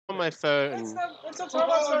my phone.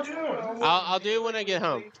 I'll do it when I get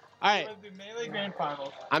home. All right.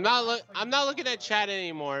 I'm not looking at chat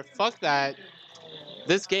anymore. Fuck that.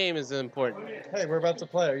 This game is important. Hey, we're about to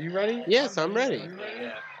play. Are you ready? Yes, I'm ready.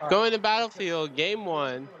 Going to Battlefield, game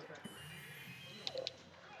 1.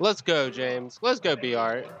 Let's go, James. Let's go,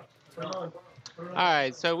 BR.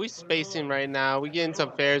 Alright, so we spacing right now. We getting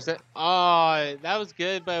some fairs. Oh, that was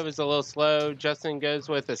good, but it was a little slow. Justin goes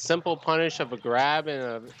with a simple punish of a grab and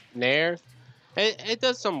a nair. It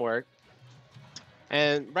does some work.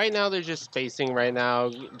 And right now they're just spacing right now.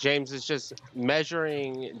 James is just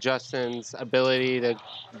measuring Justin's ability to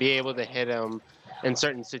be able to hit him in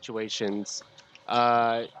certain situations.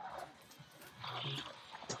 Where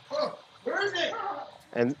is it?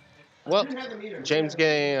 And well, James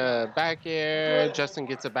getting a back air. Justin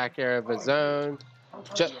gets a back air of his own.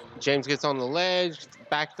 James gets on the ledge,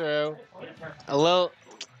 back throw. A little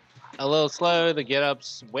slow. The get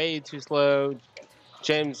up's way too slow.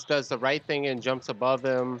 James does the right thing and jumps above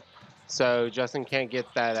him, so Justin can't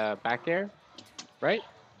get that back air, right?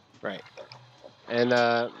 Right. And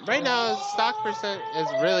right now, stock percent is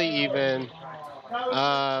really even.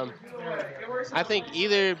 I think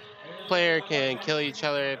either player can kill each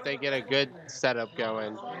other if they get a good setup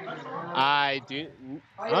going. I do.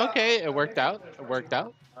 Okay, it worked out. It worked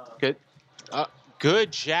out. Good.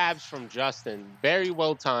 Good jabs from Justin. Very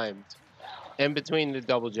well timed. In between the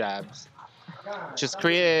double jabs. Just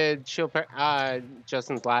created shield.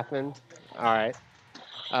 Justin's laughing. All right.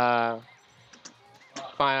 Fine.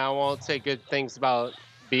 I won't say good things about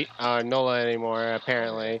Nola anymore.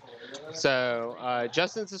 Apparently. So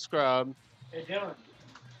Justin's a scrub. Hey Dylan.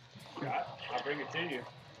 I'll bring it to you.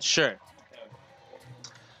 Sure.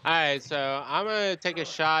 All right. So I'm gonna take a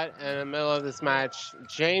shot in the middle of this match.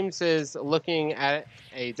 James is looking at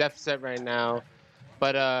a deficit right now.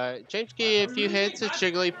 But James get a few hits at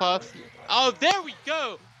Jigglypuff. Oh, there we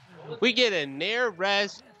go. We get a nair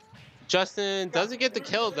rest. Justin doesn't get the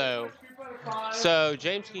kill, though. So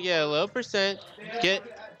James can get a little percent. Okay,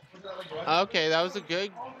 that was a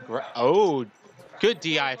good... good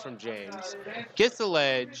DI from James. Gets the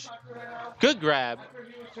ledge. Good grab.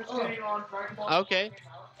 Okay.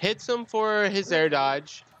 Hits him for his air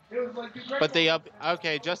dodge. But they up...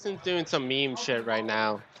 Okay, Justin's doing some meme shit right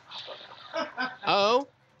now. Uh-oh.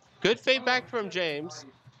 Good fade back from James.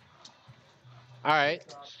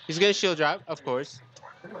 Alright. He's going to shield drop, of course.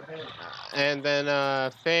 And then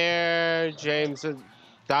fair. James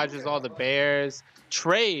dodges all the bears.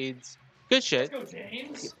 Trades. Good shit.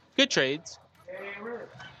 Good trades.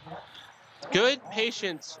 Good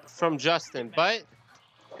patience from Justin. But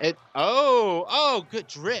it... Oh, good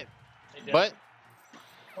drip. But...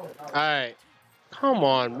 Alright. Come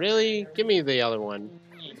on, really? Give me the other one.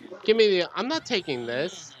 Give me the... I'm not taking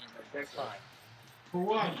this.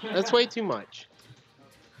 That's way too much.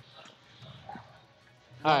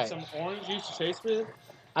 Alright. Some orange juice to taste with?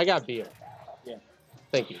 I got beer. Yeah.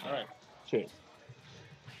 Thank you. Alright. Cheers.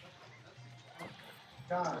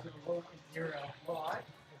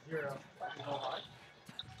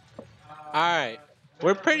 Alright.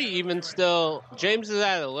 We're pretty even still. James is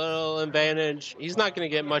at a little advantage. He's not going to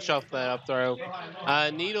get much off that up throw.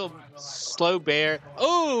 Needle, slow bear.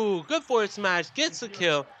 Oh, good forward smash. Gets the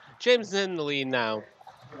kill. James is in the lead now.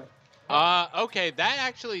 Okay, that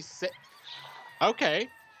actually... Okay,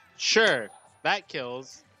 sure. That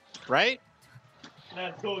kills, right?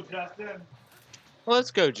 Let's go, Justin. Let's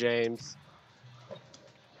go, James.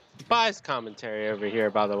 Biased commentary over here,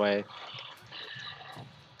 by the way.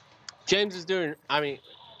 James is doing... I mean...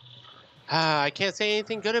 I can't say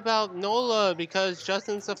anything good about Nola because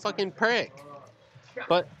Justin's a fucking prick.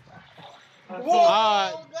 But...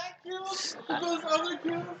 Whoa! That kills? Those other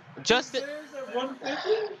kills? Justin... At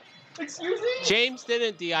 150? Excuse me? James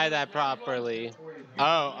didn't DI that properly.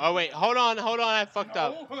 Oh, wait. Hold on. I fucked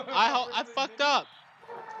up. I fucked up.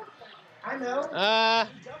 I know.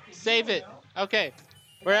 Save it. Okay.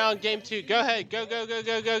 We're on game 2. Go ahead. Go.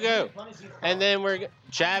 And then we're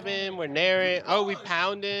jabbing. We're nairing. Oh, we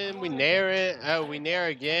pound him. We nair it. Oh, we nair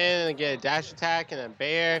again and get a dash attack and a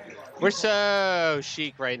bear. We're so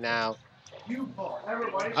chic right now.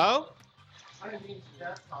 Oh.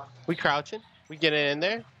 We crouching. We get it in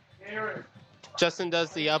there. Justin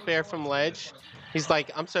does the up air from ledge. He's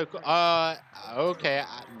like, I'm so cool. Okay.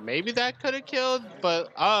 Maybe that could have killed,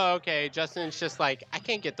 but okay. Justin's just like, I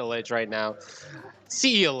can't get the ledge right now.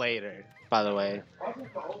 See you later, by the way.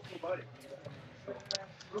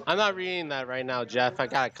 I'm not reading that right now, Jeff. I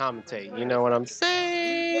gotta commentate. You know what I'm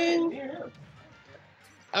saying?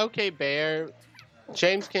 Okay, bear.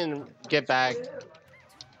 James can get back.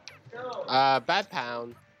 Bad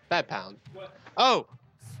pound. Oh!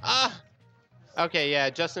 Ah. Okay, yeah,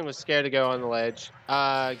 Justin was scared to go on the ledge.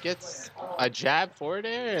 Gets a jab forward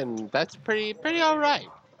air, and that's pretty all right.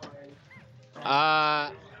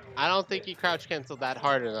 I don't think he crouch canceled that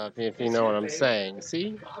hard enough, if you know what I'm saying.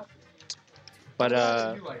 See? But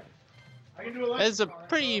it's a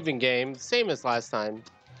pretty even game, same as last time.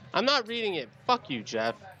 I'm not reading it. Fuck you,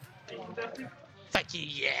 Jeff. Fuck you,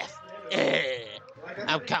 Jeff.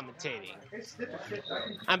 I'm commentating.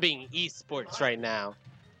 I'm being eSports right now.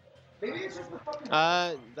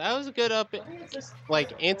 That was a good up,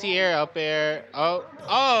 like anti-air up air.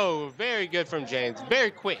 Oh, very good from James. Very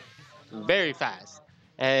quick, very fast.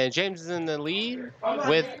 And James is in the lead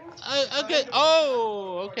with a good.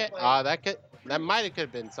 Oh, okay. That might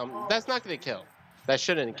have been something. That's not gonna kill. That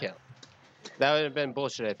shouldn't kill. That would have been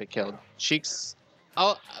bullshit if it killed. Sheik's.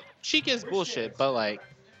 Sheik is bullshit, but like,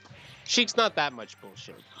 Sheik's not that much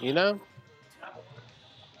bullshit, you know?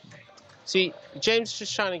 See, James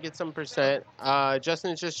just trying to get some percent.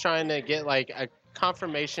 Justin's just trying to get like a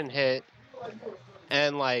confirmation hit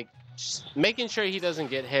and like making sure he doesn't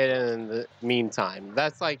get hit in the meantime.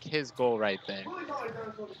 That's like his goal right there.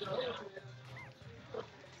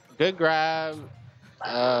 Good grab.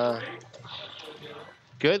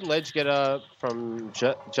 Good ledge get up from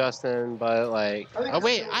Justin, but like, oh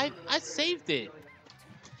wait, I saved it.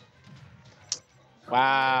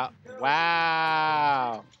 Wow.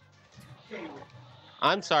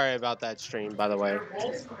 I'm sorry about that stream, by the way.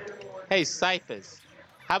 Hey, Cyphus,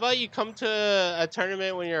 how about you come to a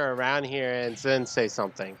tournament when you're around here and then say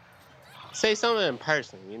something? Say something in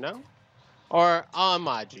person, you know? Or I'll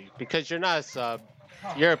mod you, because you're not a sub.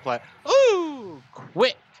 You're a player. Ooh,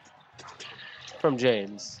 quick from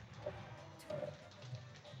James.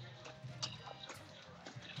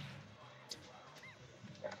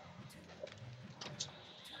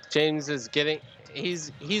 James is getting...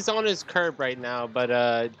 He's on his curb right now,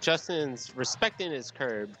 but Justin's respecting his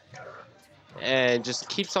curb and just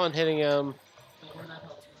keeps on hitting him.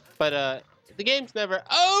 But the game's never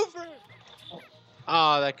over.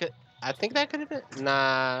 Oh, I think that could have been.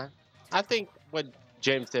 Nah, I think what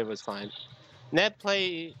James did was fine. Net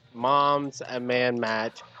play mom's a man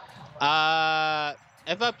match. If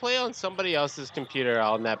I play on somebody else's computer,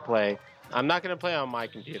 I'll net play. I'm not gonna play on my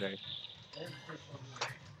computer.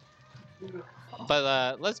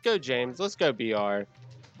 But let's go, James. Let's go, BR.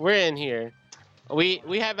 We're in here. We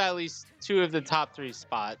have at least 2 of the top 3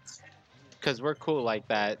 spots because we're cool like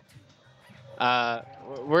that.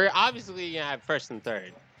 We're obviously gonna have 1st and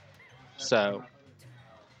 3rd. So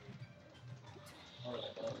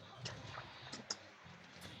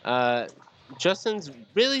Justin's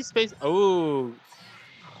really spaced. Oh,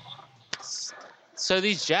 so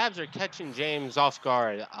these jabs are catching James off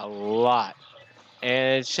guard a lot,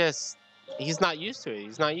 and it's just. He's not used to it.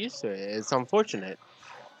 He's not used to it. It's unfortunate.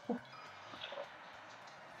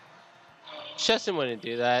 Justin wouldn't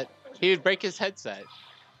do that. He would break his headset.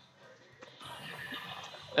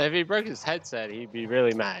 If he broke his headset, he'd be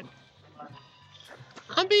really mad.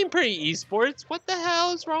 I'm being pretty eSports. What the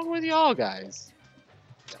hell is wrong with y'all guys?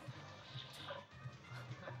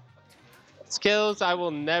 Skills, I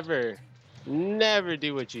will never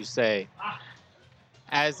do what you say.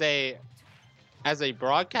 As a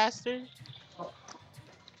broadcaster,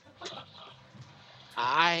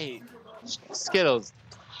 Skittles,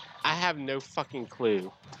 I have no fucking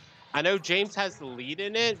clue. I know James has the lead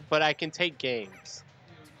in it, but I can take games.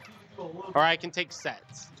 Or I can take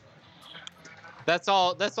sets. That's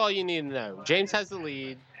all you need to know. James has the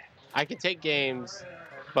lead. I can take games,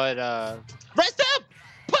 but rest up!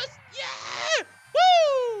 Puss! Yeah!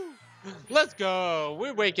 Woo! Let's go.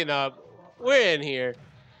 We're waking up. We're in here.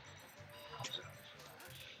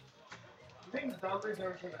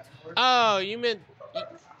 Oh, you meant...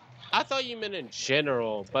 I thought you meant in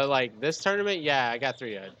general, but like this tournament, yeah, I got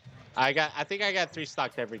 3 in. I think I got 3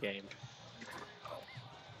 stocked every game.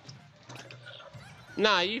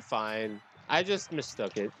 Nah, you fine. I just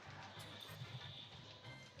mistook it.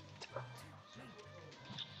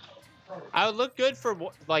 I would look good for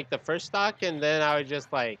like the first stock, and then I would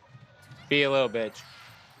just like be a little bitch,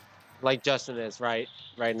 like Justin is right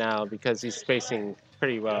now because he's spacing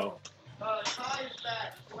pretty well.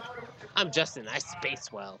 I'm Justin. I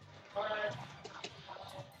space well.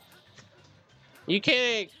 You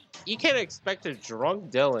can't expect a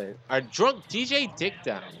drunk Dylan or drunk DJ Dick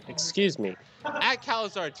Down. Excuse me. At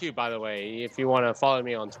Calazar2, by the way, if you want to follow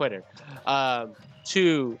me on Twitter,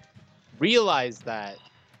 to realize that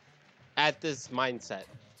at this mindset,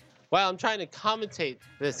 while I'm trying to commentate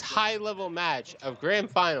this high-level match of Grand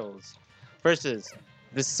Finals versus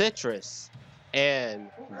the Citrus and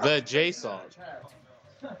the JSalt.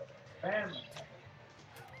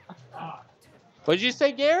 What did you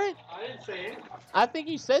say, Garrett? I didn't say it. I think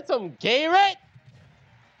you said something, Garrett.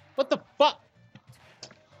 What the fuck?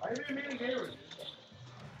 I didn't mean Garrett.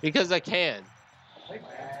 Because I can.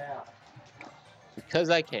 Because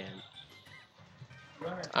I can.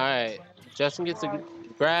 All right. Justin gets a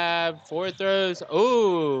grab. 4 throws.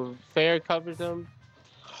 Ooh, fair covers him.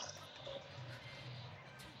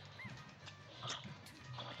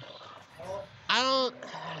 I don't.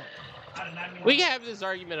 We can have this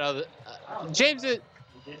argument of James.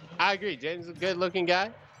 I agree. James is a good-looking guy,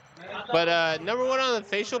 but number 1 on the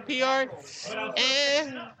facial PR.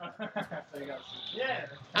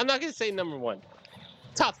 I'm not gonna say number 1.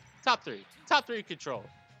 Top 3. Top 3 control.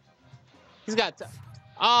 He's got.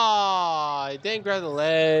 He didn't grab the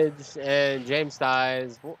ledge, and James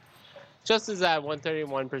dies. Just as at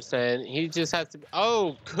 131%, he just has to.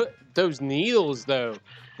 Oh, those needles though.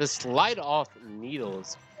 The slide off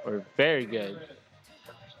needles are very good.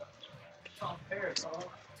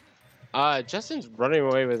 Justin's running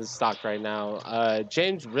away with his stock right now.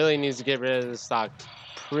 James really needs to get rid of the stock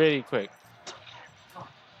pretty quick.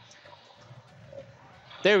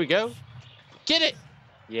 There we go. Get it!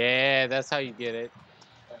 Yeah, that's how you get it.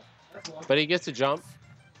 But he gets a jump.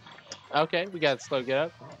 Okay, we got a slow get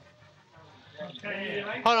up.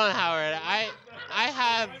 Hold on, Howard. I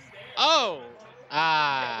have... Oh!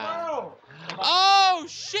 Oh,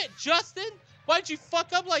 shit, Justin! Why'd you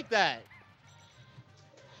fuck up like that?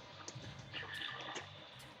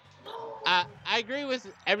 I agree with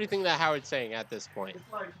everything that Howard's saying at this point.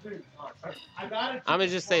 I'm gonna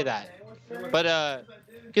just say that. But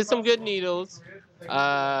get some good needles.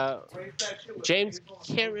 James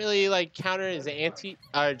can't really like counter his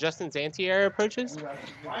Justin's anti-air approaches.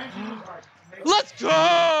 Let's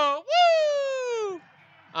go! Woo!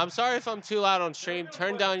 I'm sorry if I'm too loud on stream.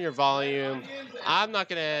 Turn down your volume. I'm not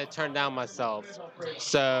gonna turn down myself.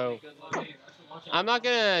 So I'm not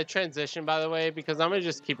gonna transition, by the way, because I'm gonna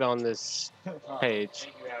just keep it on this page.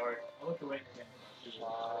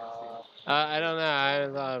 I don't know. I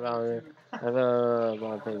haven't thought about it. I have a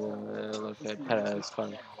lot of look at Peta. It's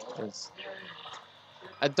fun.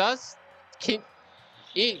 Dust. You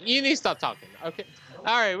need to stop talking. Okay.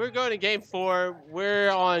 All right, we're going to game 4.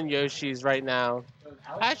 We're on Yoshi's right now.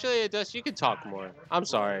 Actually, Dust, you can talk more. I'm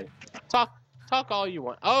sorry. Talk all you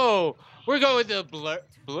want. Oh, we're going with the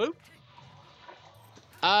blue.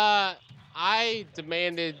 I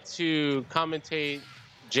demanded to commentate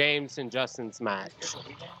James and Justin's match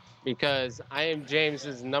because I am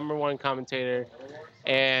James's #1 commentator,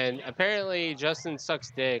 and apparently Justin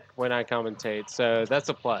sucks dick when I commentate, so that's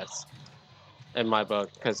a plus in my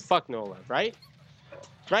book. Because fuck Nola, right?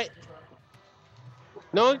 Right?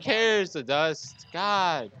 No one cares. The Dust.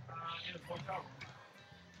 God.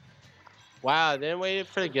 Wow, then waited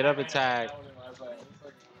for the get up attack.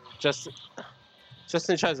 Justin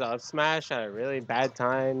tries to up smash at a really bad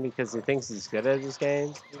time because he thinks he's good at this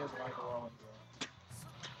game.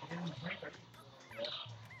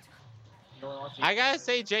 I gotta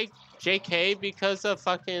say JK because of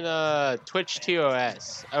fucking Twitch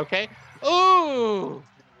TOS, okay? Ooh!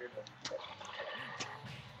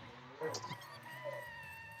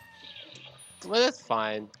 Well, that's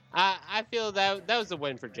fine. I feel that was a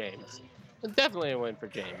win for James. Definitely a win for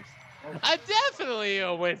James. Definitely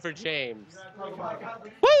a win for James.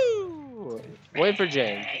 Woo! Win for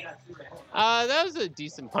James. That was a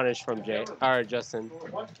decent punish from Justin.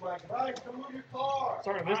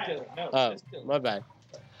 Oh, my bad.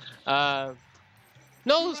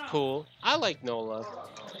 Nola's cool. I like Nola.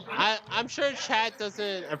 I'm sure chat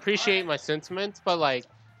doesn't appreciate my sentiments, but like,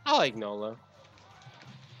 I like Nola.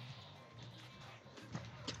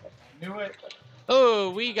 Knew it. Oh,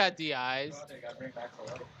 we got DIs.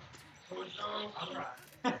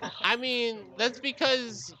 I mean, that's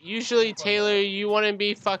because usually, Taylor, you want to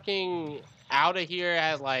be fucking out of here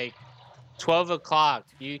at like 12 o'clock.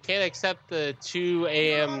 You can't accept the 2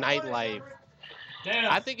 a.m. nightlife.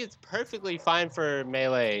 I think it's perfectly fine for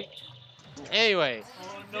Melee. Anyway,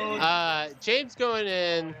 James going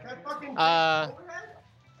in.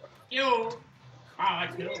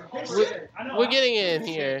 We're getting in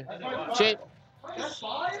here.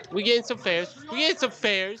 We getting some fairs.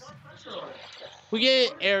 We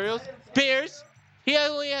get aerials. Bears. He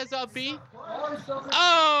only has up B.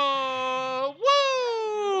 Oh,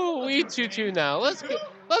 woo! We 2-2 now. Let's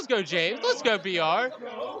go, James. Let's go, BR.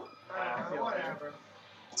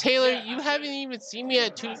 Taylor, you haven't even seen me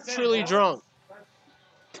at truly drunk.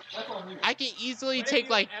 I can easily take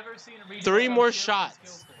like 3 more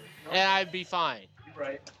shots, and I'd be fine.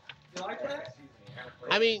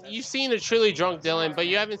 I mean, you've seen a truly drunk Dylan, but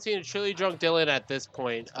you haven't seen a truly drunk Dylan at this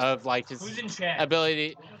point of like his Who's in chat?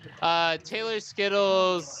 ability. Taylor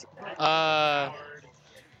Skittles, Howard,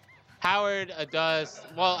 Adust.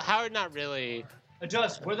 Well, Howard not really.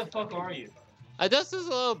 Adjust, where the fuck are you? Adust is a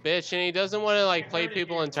little bitch, and he doesn't want to like play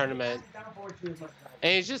people in tournament.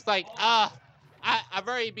 And he's just like, I've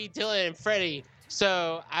already beat Dylan and Freddy,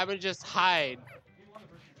 so I would just hide.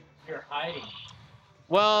 You're hiding.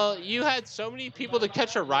 Well, you had so many people to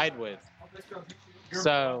catch a ride with.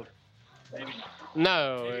 So,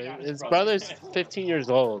 no, his brother's 15 years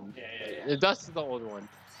old. Dust is the old one.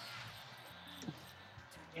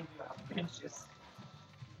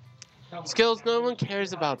 Skills, no one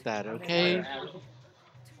cares about that, okay?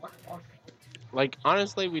 Like,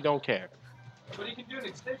 honestly, we don't care. But you can do an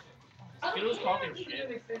extension. Skittles talking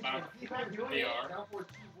shit about VR.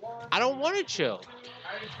 I don't want to chill.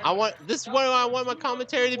 This is what I want my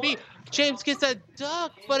commentary to be. James gets that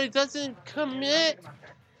duck, but it doesn't commit.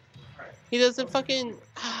 He doesn't fucking.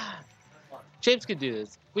 James can do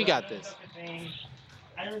this. We got this.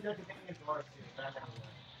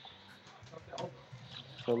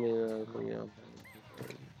 Show me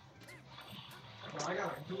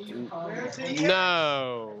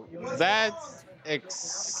No, that's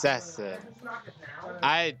excessive.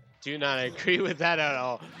 I do not agree with that at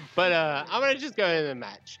all. But I'm gonna just go into the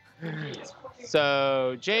match.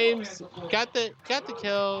 So James got the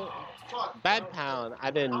kill. Bad pound.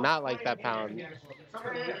 I did not like that pound.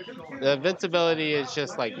 The invincibility is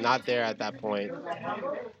just like not there at that point.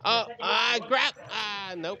 Oh, grab.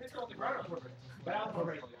 Nope.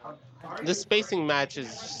 This spacing match is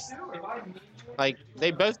just, like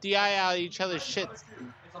they both DI out each other's shit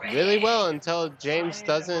really well until James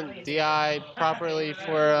doesn't DI properly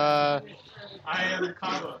for I am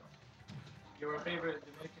Kava. Your favorite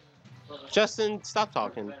Dominican. Justin, stop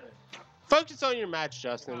talking. Focus on your match,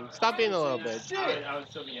 Justin. Stop being a little bitch. I was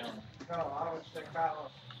still young. No, I was the Kava.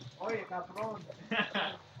 Oye, cabrón.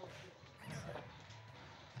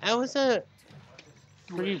 That was a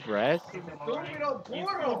free breath.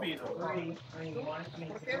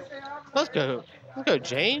 Let's go. Let's go,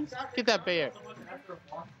 James. Get that bear.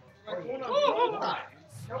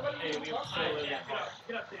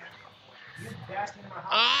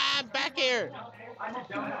 Back here.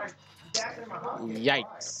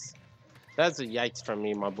 Yikes. That's a yikes from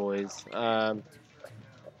me, my boys. When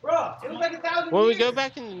we go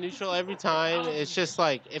back into neutral every time, it's just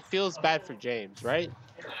like, it feels bad for James, right?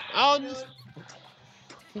 Oh,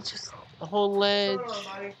 it's just a whole ledge.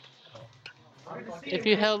 If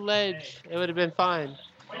you held ledge, it would have been fine.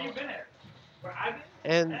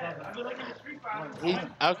 And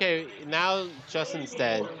okay, now Justin's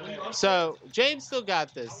dead. So James still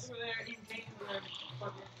got this.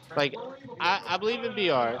 Like, I believe in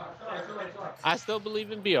BR. I still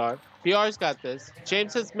believe in BR. BR's got this.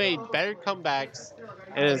 James has made better comebacks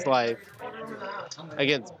in his life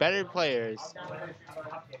against better players.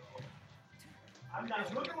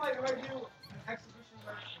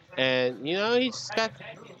 And, you know, he just got...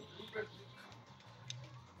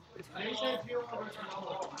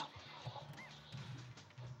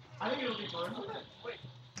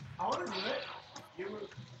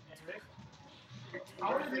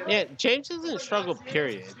 Yeah, James doesn't struggle,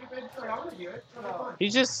 period.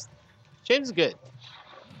 He's just... James is good.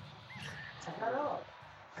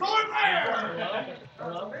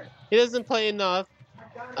 He doesn't play enough.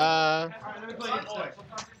 But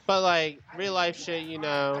like, real life shit, you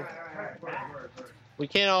know. We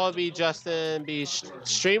can't all be Justin, be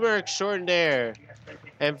streamer extraordinaire,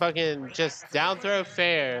 and fucking just down throw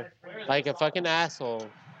fair like a fucking asshole.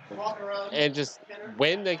 And just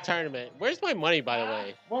win the tournament. Where's my money, by the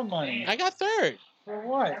way? What money? I got third. For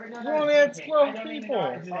what? You only had 12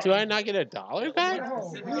 people. Do I not get $1 back? No,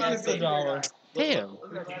 who gets $1? Damn.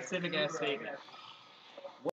 Civic ass statement.